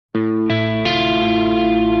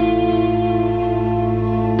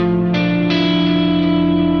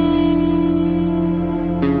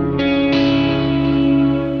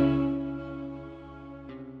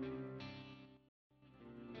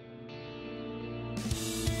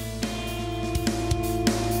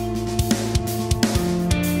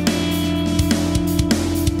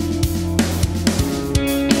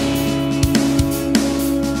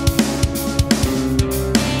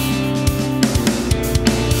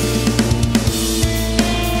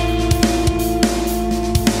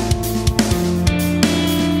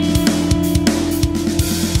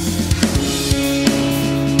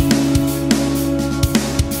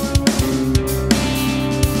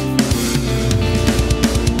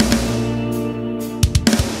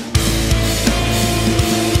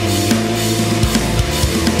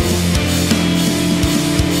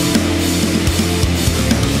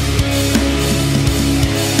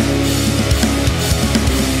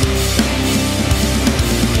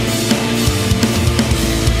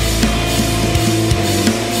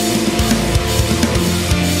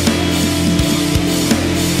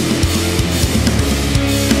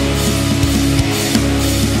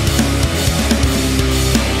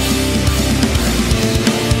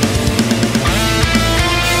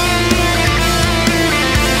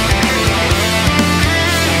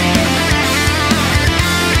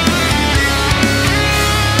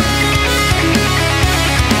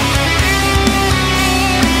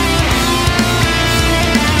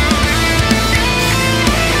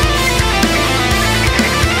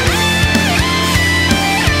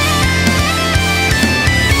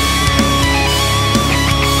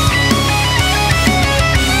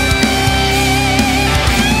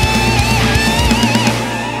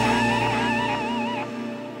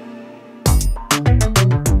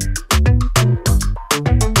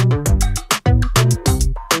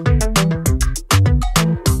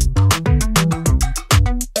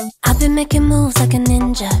making moves like a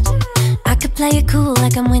ninja. I could play it cool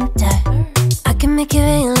like I'm winter. I can make it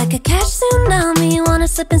rain like a cash tsunami. You wanna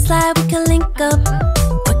slip and slide, we can link up.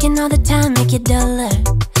 Working all the time, make it duller.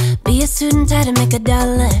 Be a student, tie to make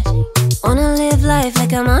 $1. Wanna live life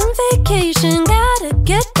like I'm on vacation. Gotta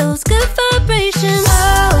get those good vibrations.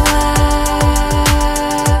 Oh,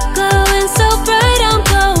 glowing so bright, I'm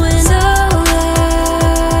glowing solar.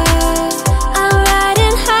 I'm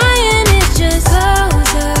riding high and it's just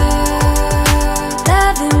closer.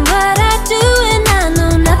 Loving what I do and I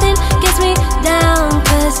know nothing gets me down,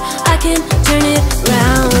 'cause I can turn it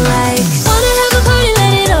round like. Wanna have a party,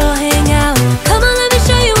 let it all hang out. Come on, let me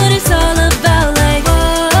show you what it's all about. Like,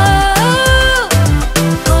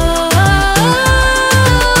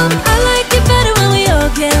 I like it better when we all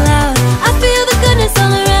get loud. I feel the goodness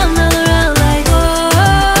all around, like,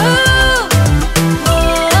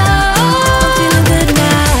 I'm feeling good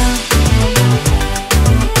now.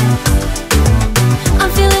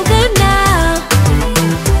 I'm feeling good now.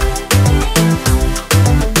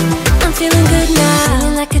 I'm feeling good now.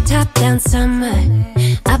 Feeling like a top-down summer.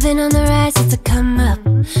 I've been on the rise, it's a come up.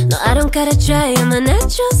 No, I don't gotta try, I'm a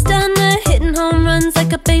natural stunner. Hitting home runs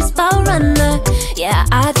like a baseball runner. Yeah,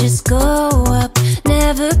 I just go up,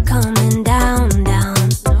 never coming down, down.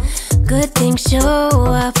 Good things show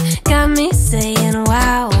up, got me saying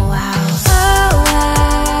wow, wow. Oh,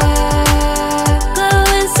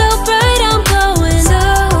 glowing so bright, I'm glowing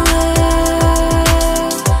solar.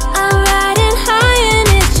 I'm riding high and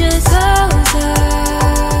it's just closer.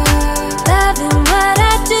 Loving what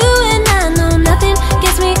I do and I know nothing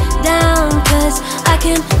gets me down, 'cause I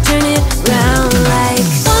can turn it round like.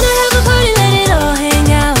 Wanna have a party, let it all hang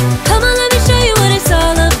out. Come on, let me show you what it's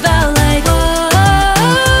all about. Like,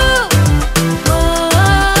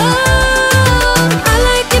 I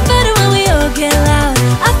like it better when we all get loud.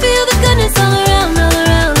 I feel the goodness all around,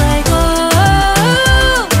 like,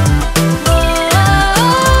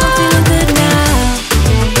 I'm feeling good now.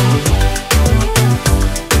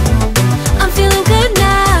 I'm feeling good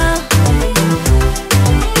now.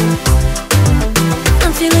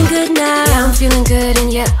 I'm feeling good now. Yeah, I'm feeling good and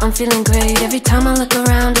yeah, I'm feeling great. Every time I look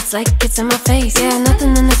around, it's like it's in my face. Yeah,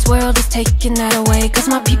 nothing in this world is taking that away. 'Cause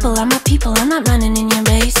my people are my people, I'm not running in your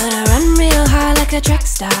race. But I run real hard like a track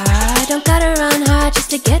star. I don't gotta run hard just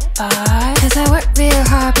to get far. 'Cause I work real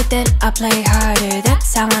hard, but then I play harder.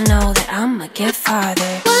 That's how I know that I'ma get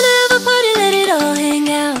farther. Wanna have a party, let it all hang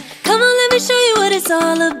out. Come on, let me show you what it's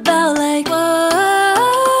all about. Like,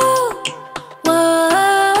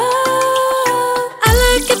 I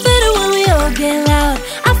like it better when we all get loud.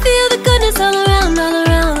 I feel the goodness all around,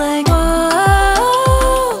 like,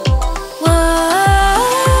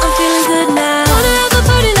 I'm feeling good now. Wanna have a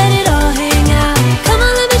party, let it all hang out. Come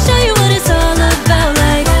on, let me show you what it's all about.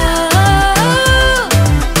 Like,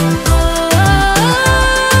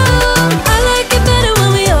 I like it better when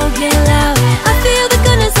we all get loud. I feel the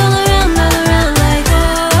goodness all around, like,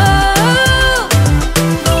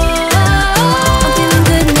 I'm feeling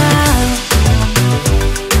good now.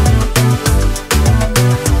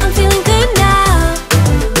 I'm feeling good now.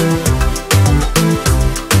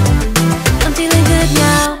 I'm feeling good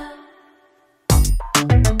now.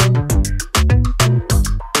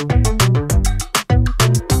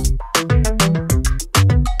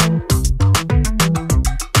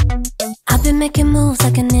 I've been making moves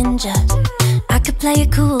like a ninja. I could play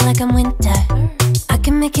it cool like I'm winter. I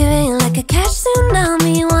can make it rain like a cash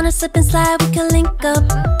tsunami. You wanna slip and slide, we can link up.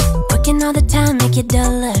 Working all the time, make it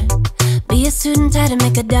 $1. Be a student, tie to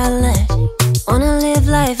make $1. Wanna live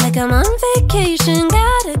life like I'm on vacation.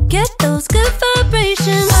 Gotta get those good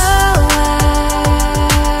vibrations. Oh,